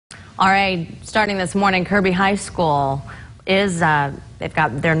All right, starting this morning, Kirby High School is, they've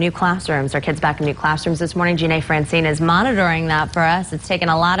got their new classrooms, their kids back in new classrooms this morning. Jeane Francine is monitoring that for us. It's taken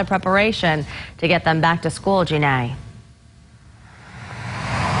a lot of preparation to get them back to school, Jeane.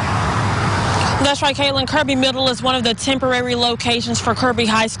 That's right, Caitlin. Kirby Middle is one of the temporary locations for Kirby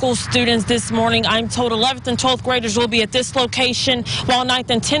High School students this morning. I'm told 11th and 12th graders will be at this location, while 9th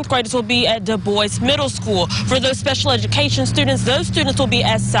and 10th graders will be at Du Bois Middle School. For those special education students, those students will be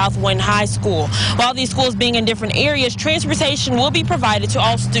at Southwind High School. While these schools being in different areas, transportation will be provided to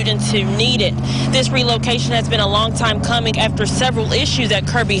all students who need it. This relocation has been a long time coming after several issues at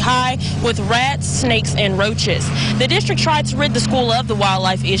Kirby High with rats, snakes, and roaches. The district tried to rid the school of the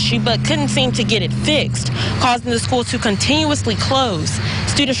wildlife issue, but couldn't seem to get it fixed, causing the school to continuously close.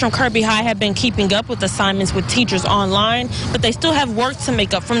 Students from Kirby High have been keeping up with assignments with teachers online, but they still have work to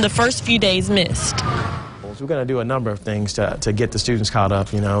make up from the first few days missed. We're going to do a number of things to get the students caught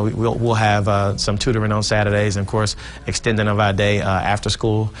up. You know, we'll have some tutoring on Saturdays, and of course, extending of our day after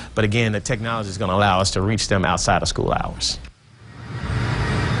school. But again, the technology is going to allow us to reach them outside of school hours.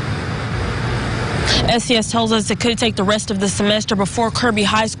 SCS tells us it could take the rest of the semester before Kirby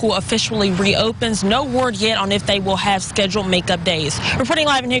High School officially reopens. No word yet on if they will have scheduled makeup days. Reporting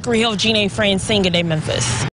live in Hickory Hill, Jeane Francine, Good Day, Memphis.